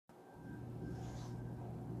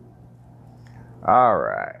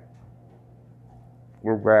Alright,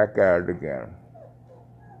 we're back at it again.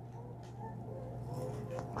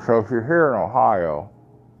 So if you're here in Ohio,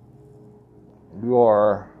 you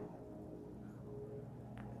are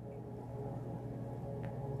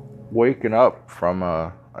waking up from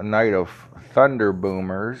a night of thunder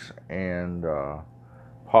boomers and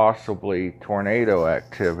possibly tornado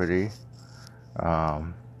activity.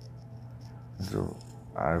 So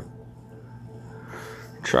I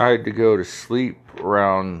tried to go to sleep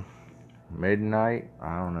around midnight.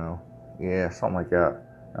 I don't know. Yeah, something like that.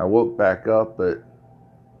 I woke back up at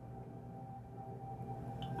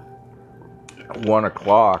 1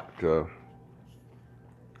 o'clock to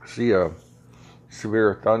see a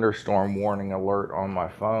severe thunderstorm warning alert on my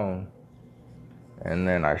phone. And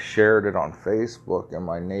then I shared it on Facebook, and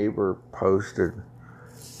my neighbor posted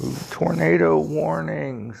tornado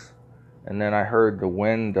warnings. And then I heard the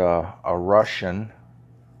wind rushing,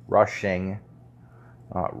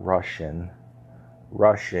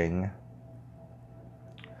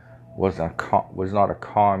 was not a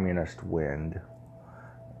communist wind.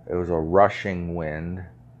 It was a rushing wind,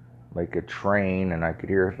 like a train, and I could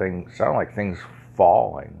hear things, sound like things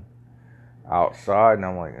falling outside, and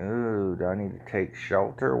I'm like, ooh, do I need to take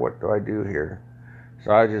shelter? What do I do here?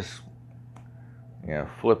 So I just,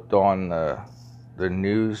 flipped on the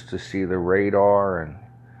news to see the radar and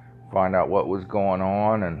find out what was going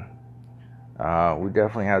on, and we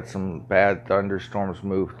definitely had some bad thunderstorms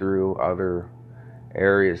move through. Other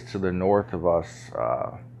areas to the north of us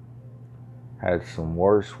had some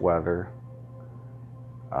worse weather,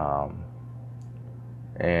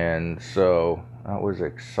 and so that was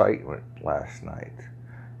excitement last night.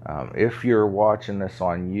 If you're watching this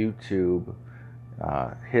on YouTube,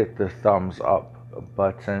 hit the thumbs up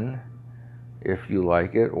button if you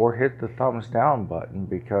like it, or hit the thumbs down button,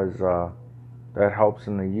 because that helps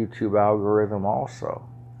in the YouTube algorithm also.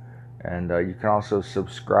 And you can also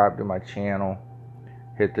subscribe to my channel,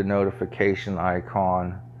 hit the notification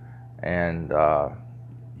icon, and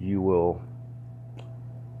you will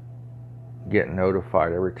get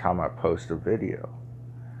notified every time I post a video.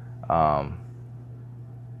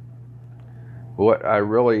 What I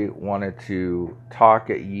really wanted to talk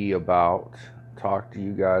to you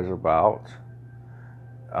guys about,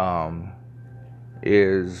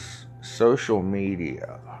 is social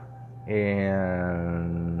media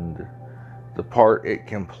and the part it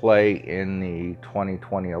can play in the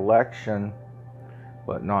 2020 election,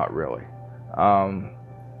 but not really.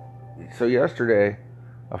 So yesterday,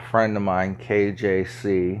 a friend of mine,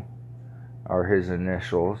 KJC, are his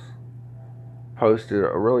initials, posted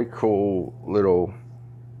a really cool little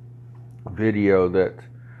video that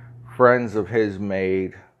friends of his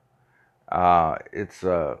made. It's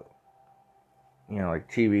like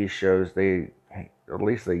TV shows, at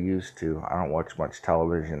least they used to. I don't watch much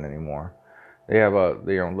television anymore. They have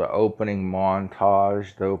the opening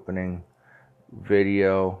montage, the opening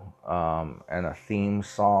video, and a theme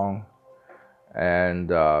song. And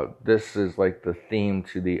this is like the theme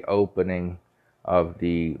to the opening of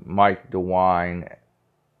the Mike DeWine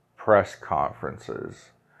press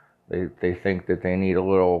conferences. They think that they need a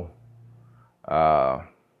little,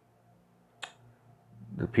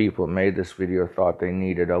 the people that made this video thought they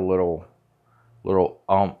needed a little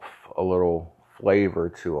oomph, a little flavor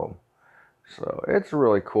to them. So it's a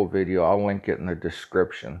really cool video. I'll link it in the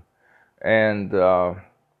description. And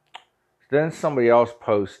then somebody else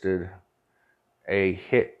posted a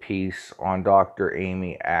hit piece on Dr.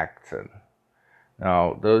 Amy Acton.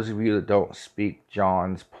 Now, those of you that don't speak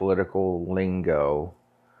John's political lingo,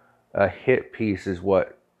 a hit piece is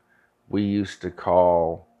what we used to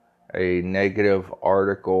call a negative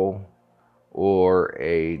article or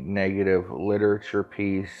a negative literature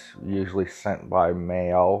piece, usually sent by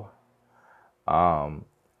mail,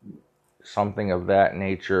 something of that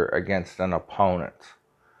nature against an opponent.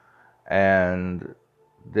 And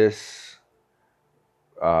this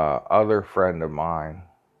other friend of mine,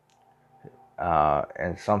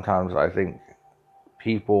 and sometimes I think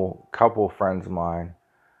couple friends of mine,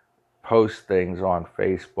 post things on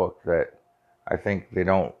Facebook that I think they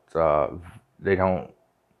don't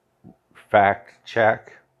fact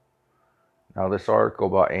check. Now, this article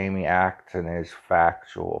about Amy Acton is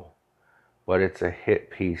factual, but it's a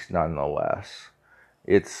hit piece nonetheless.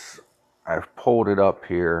 I've pulled it up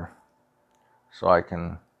here so I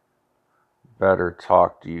can better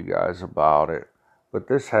talk to you guys about it. But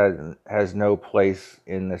this has no place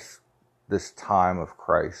in this time of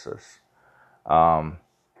crisis.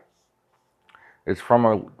 It's from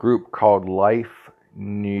a group called Life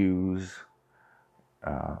News.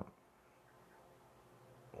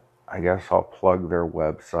 I guess I'll plug their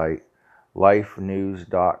website.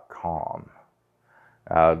 lifenews.com.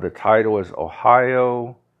 The title is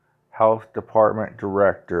Ohio Health Department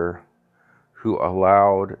Director Who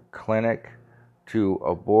Allowed Clinic to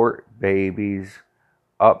Abort Babies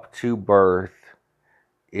Up to Birth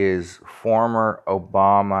is Former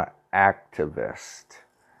Obama Activist.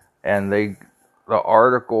 And the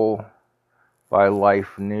article by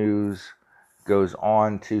Life News goes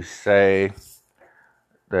on to say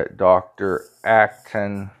that Dr.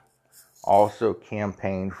 Acton also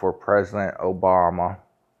campaigned for President Obama,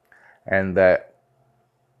 and that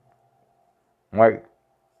wait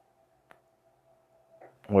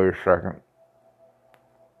a second,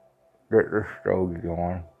 get the stove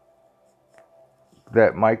going.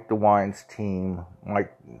 That Mike DeWine's team,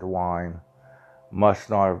 Mike DeWine, must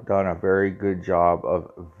not have done a very good job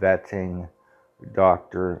of vetting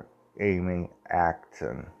Dr. Amy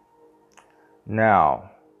Acton.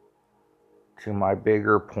 Now, to my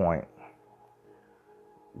bigger point,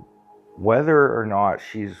 whether or not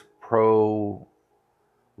she's pro-life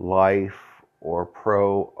or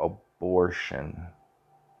pro-abortion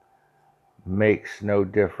makes no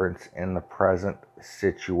difference in the present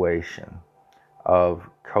situation of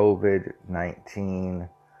COVID-19,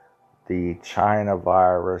 the China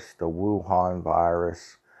virus, the Wuhan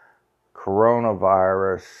virus,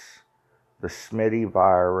 coronavirus, the Smitty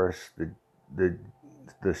virus, the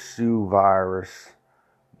Sue virus,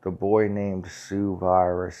 the boy named Sue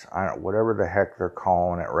virus, whatever the heck they're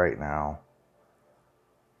calling it right now.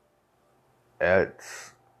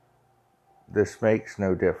 This makes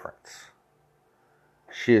no difference.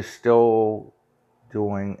 She is still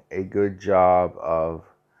doing a good job of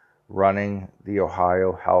running the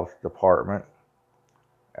Ohio Health Department,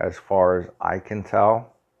 as far as I can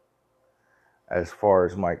tell, as far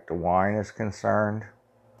as Mike DeWine is concerned.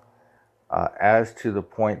 As to the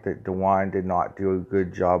point that DeWine did not do a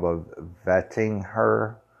good job of vetting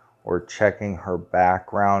her or checking her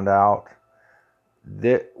background out,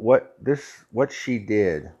 what she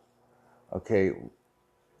did, okay,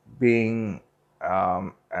 being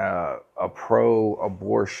a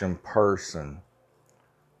pro-abortion person,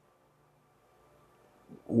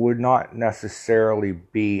 would not necessarily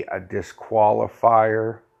be a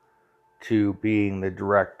disqualifier to being the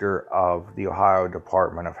director of the Ohio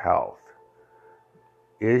Department of Health.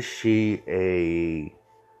 Is she a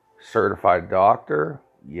certified doctor?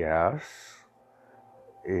 Yes.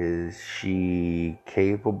 Is she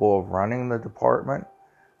capable of running the department?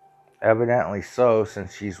 Evidently so,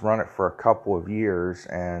 since she's run it for a couple of years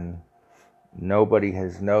and nobody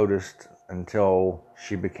has noticed until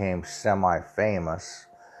she became semi-famous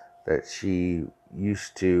that she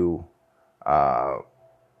used to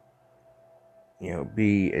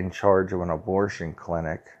be in charge of an abortion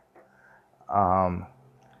clinic.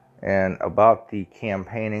 And about the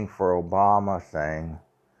campaigning for Obama thing,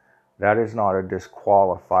 that is not a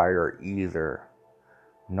disqualifier either.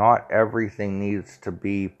 Not everything needs to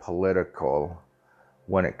be political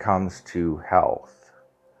when it comes to health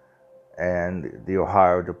and the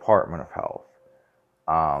Ohio Department of Health.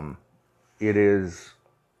 It is,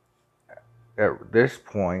 at this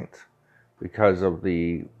point, because of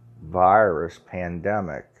the virus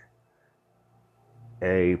pandemic,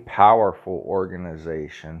 a powerful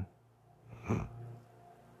organization.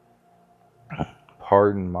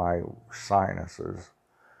 Pardon my sinuses.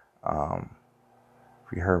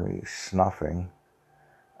 If you heard me snuffing.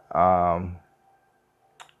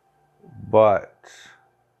 But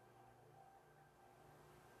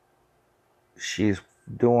she's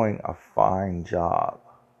doing a fine job.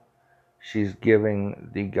 She's giving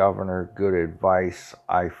the governor good advice,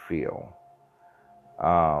 I feel.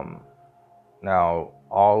 Now,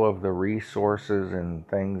 all of the resources and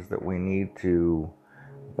things that we need to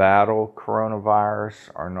battle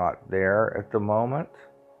coronavirus are not there at the moment,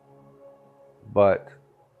 but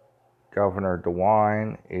Governor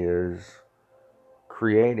DeWine is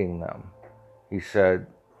creating them. He said,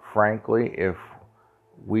 frankly, if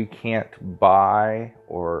we can't buy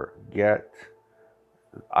or get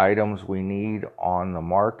items we need on the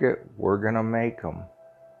market, we're going to make them.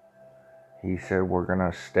 He said we're going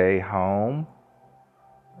to stay home.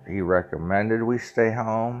 He recommended we stay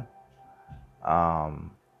home.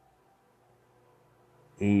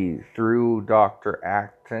 He, through Dr.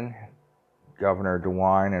 Acton, Governor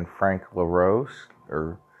DeWine, and Frank LaRose,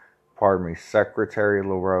 Secretary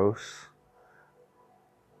LaRose,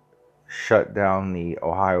 shut down the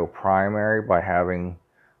Ohio primary by having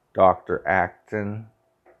Dr. Acton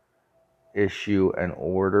issue an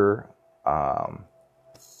order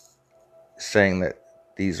saying that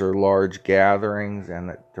these are large gatherings and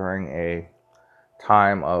that during a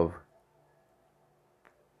time of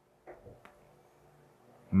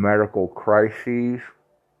medical crises,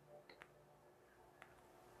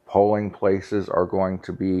 polling places are going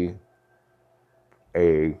to be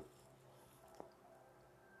a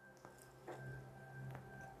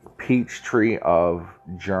peach tree of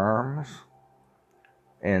germs,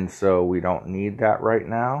 and so we don't need that right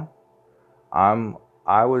now.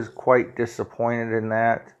 I was quite disappointed in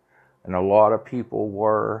that, and a lot of people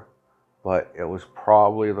were, but it was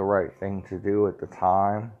probably the right thing to do at the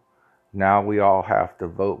time. Now we all have to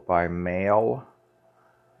vote by mail,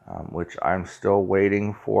 which I'm still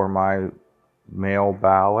waiting for my mail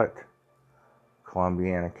ballot,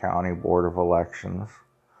 Columbiana County Board of Elections.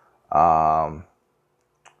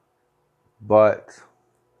 But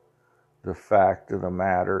the fact of the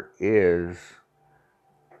matter is,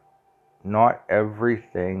 not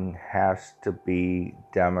everything has to be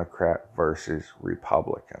Democrat versus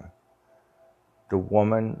Republican. The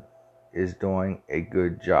woman is doing a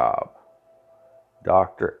good job.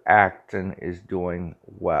 Dr. Acton is doing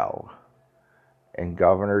well. And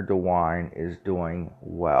Governor DeWine is doing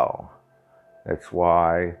well. That's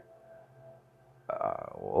why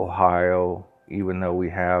Ohio, even though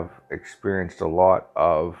we have experienced a lot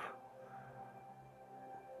of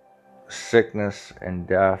sickness and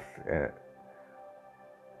death,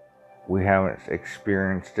 we haven't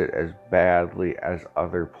experienced it as badly as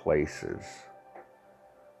other places.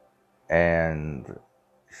 And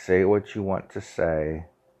say what you want to say,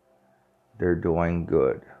 they're doing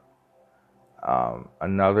good.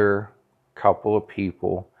 Another couple of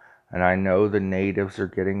people, and I know the natives are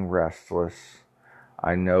getting restless.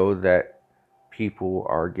 I know that people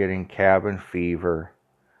are getting cabin fever,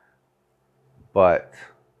 but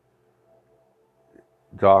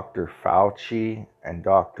Dr. Fauci and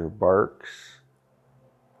Dr. Birx,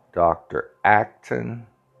 Dr. Acton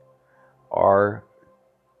are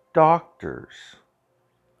doctors.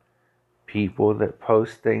 People that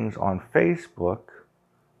post things on Facebook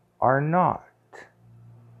are not.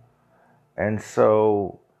 And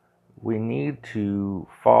so we need to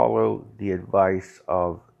follow the advice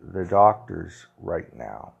of the doctors right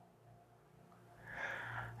now.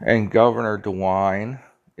 And Governor DeWine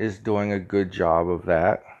is doing a good job of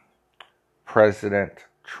that. President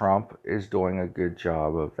Trump is doing a good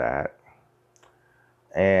job of that.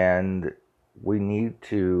 And we need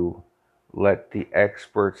to let the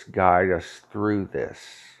experts guide us through this.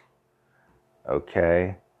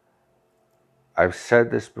 Okay? I've said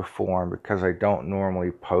this before, and because I don't normally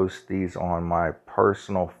post these on my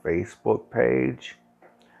personal Facebook page,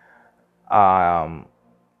 some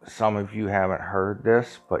of you haven't heard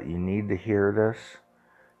this, but you need to hear this.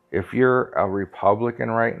 If you're a Republican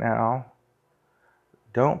right now,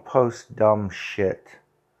 don't post dumb shit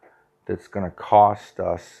that's going to cost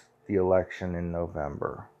us the election in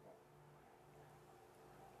November.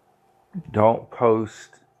 Don't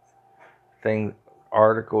post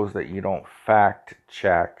articles that you don't fact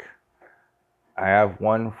check. I have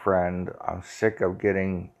one friend I'm sick of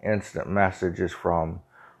getting instant messages from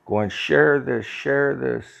going, share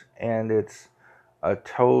this, and it's a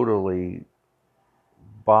totally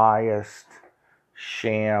biased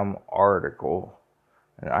sham article.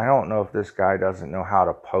 And I don't know if this guy doesn't know how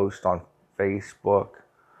to post on Facebook,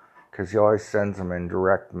 because he always sends them in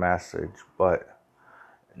direct message, but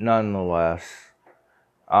nonetheless,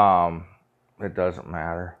 it doesn't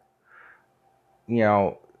matter. You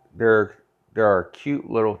know, there are cute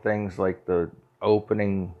little things like the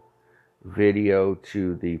opening video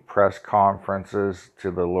to the press conferences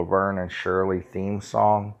to the Laverne and Shirley theme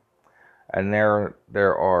song, and there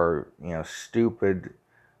are, you know, stupid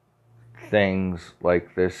things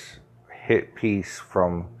like this hit piece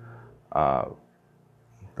from the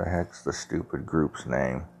heck's the stupid group's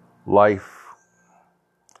name?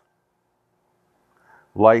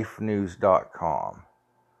 lifenews.com.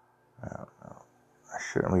 I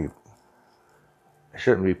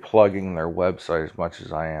shouldn't be plugging their website as much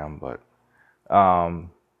as I am, but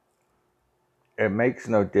it makes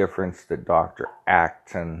no difference that Dr.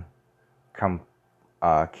 Acton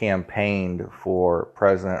campaigned for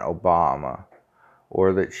President Obama,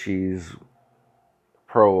 or that she's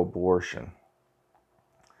pro-abortion.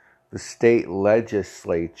 The state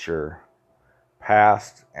legislature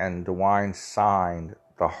passed and DeWine signed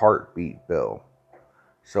the heartbeat bill.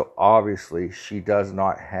 So obviously she does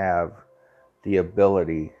not have the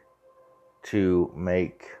ability to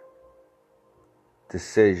make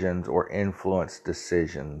decisions or influence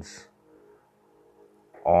decisions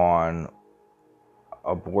on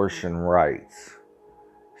abortion rights.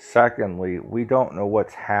 Secondly, we don't know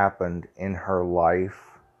what's happened in her life,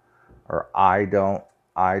 or I don't,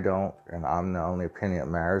 and I'm the only opinion that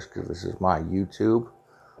matters because this is my YouTube.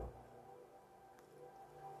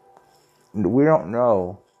 we don't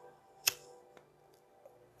know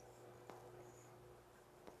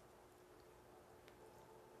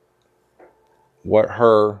what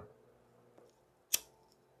her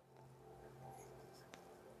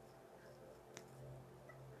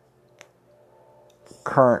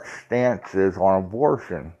current stance is on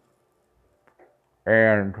abortion.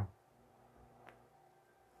 And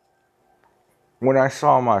when I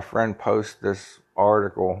saw my friend post this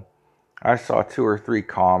article, I saw 2 or 3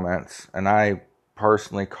 comments, and I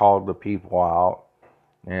personally called the people out.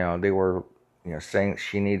 They were, saying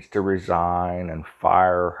she needs to resign and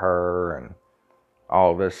fire her and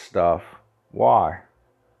all this stuff. Why?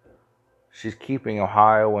 She's keeping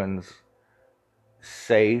Ohioans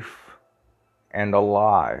safe and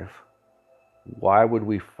alive. Why would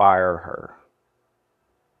we fire her?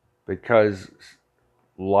 Because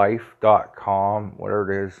life.com,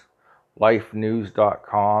 whatever it is,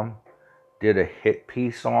 lifenews.com did a hit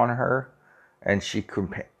piece on her and she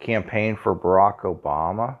campaigned for Barack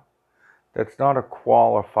Obama. That's not a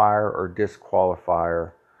qualifier or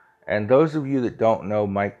disqualifier. And those of you that don't know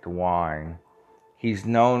Mike DeWine, he's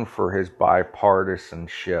known for his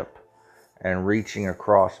bipartisanship and reaching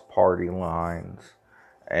across party lines.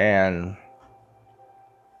 And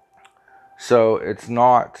so it's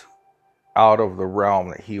not out of the realm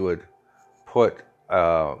that he would put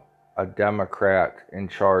a Democrat in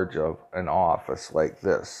charge of an office like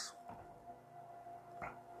this.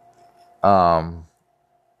 That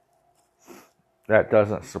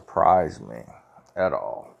doesn't surprise me at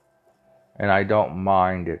all. And I don't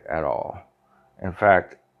mind it at all. In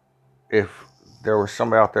fact, if there was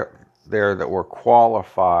somebody out there that were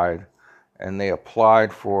qualified and they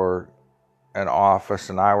applied for an office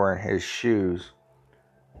and I were in his shoes,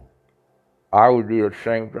 I would do the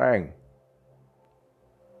same thing.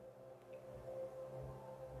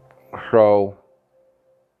 So,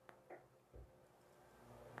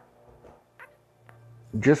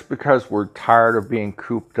 just because we're tired of being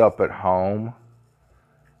cooped up at home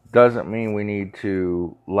doesn't mean we need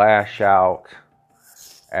to lash out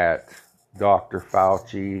at Dr.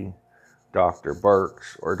 Fauci, Dr.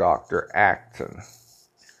 Birx, or Dr. Acton.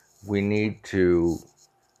 We need to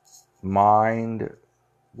mind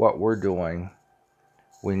what we're doing.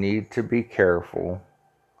 We need to be careful.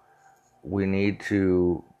 We need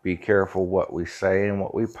to be careful what we say and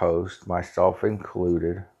what we post, myself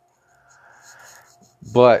included.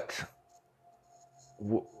 But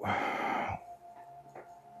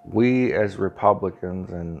we as Republicans,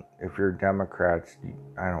 and if you're Democrats,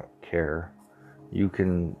 I don't care. You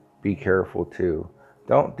can be careful too.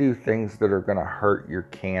 Don't do things that are going to hurt your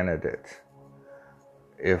candidate.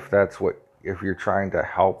 If you're trying to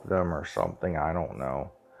help them or something, I don't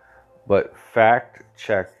know. But fact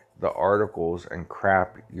check the articles and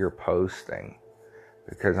crap you're posting.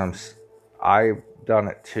 Because I've done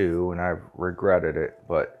it too and I've regretted it.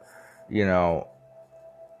 But,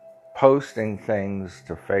 posting things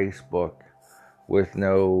to Facebook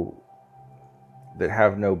that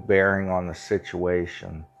have no bearing on the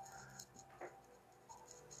situation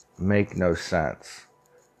make no sense.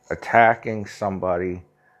 Attacking somebody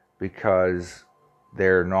because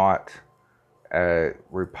they're not a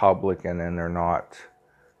Republican and they're not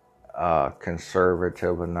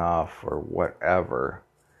conservative enough or whatever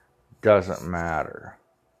doesn't matter.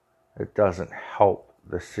 It doesn't help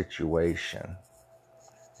the situation.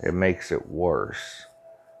 It makes it worse.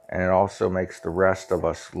 And it also makes the rest of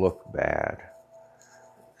us look bad.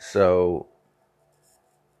 So,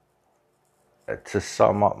 to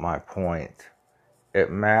sum up my point, it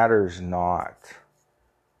matters not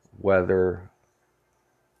whether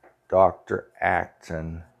Dr.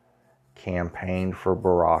 Acton campaigned for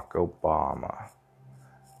Barack Obama.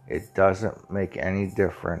 It doesn't make any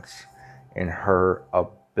difference in her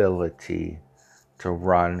ability to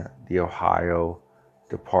run the Ohio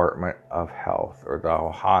Department of Health, or the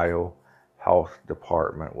Ohio Health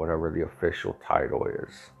Department, whatever the official title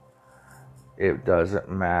is. It doesn't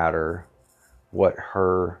matter what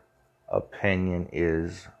her opinion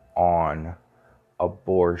is on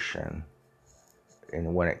abortion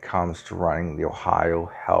and when it comes to running the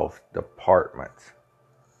Ohio Health Department.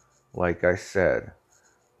 Like I said,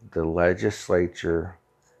 the legislature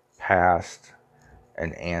passed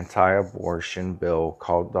an anti-abortion bill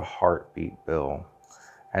called the Heartbeat Bill,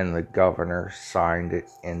 and the governor signed it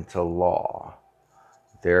into law.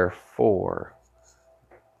 Therefore,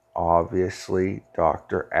 obviously,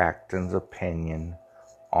 Dr. Acton's opinion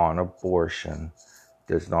on abortion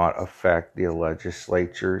does not affect the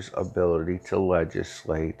legislature's ability to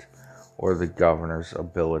legislate or the governor's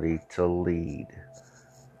ability to lead.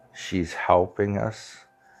 She's helping us.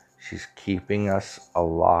 She's keeping us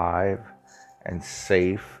alive. and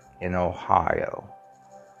safe in Ohio.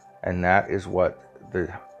 And that is what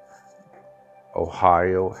the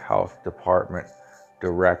Ohio Health Department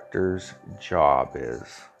director's job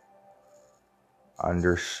is.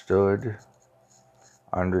 Understood?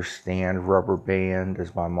 Understand, rubber band,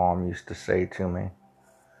 as my mom used to say to me.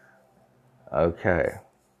 Okay.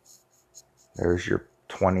 There's your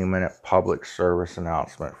 20-minute public service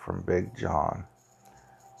announcement from Big John.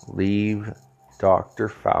 Leave Dr.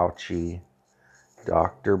 Fauci,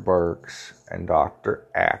 Dr. Birx, and Dr.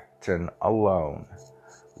 Acton alone.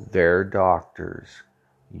 They're doctors.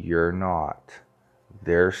 You're not.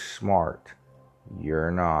 They're smart.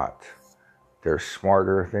 You're not. They're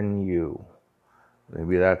smarter than you.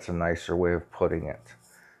 Maybe that's a nicer way of putting it.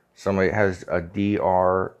 Somebody has a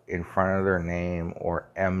DR in front of their name or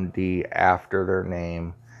MD after their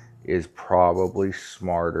name is probably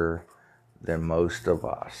smarter than most of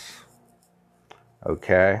us.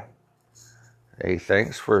 Okay? Hey,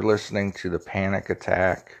 thanks for listening to the Panic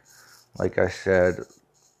Attack. Like I said,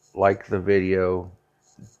 like the video,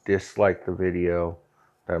 dislike the video.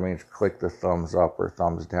 That means click the thumbs up or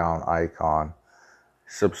thumbs down icon.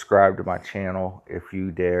 Subscribe to my channel if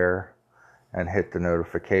you dare, and hit the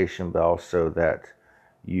notification bell so that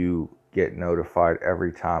you get notified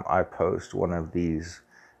every time I post one of these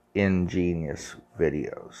ingenious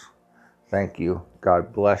videos. Thank you.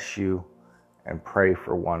 God bless you, and pray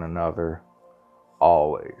for one another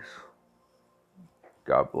always.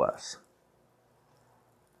 God bless.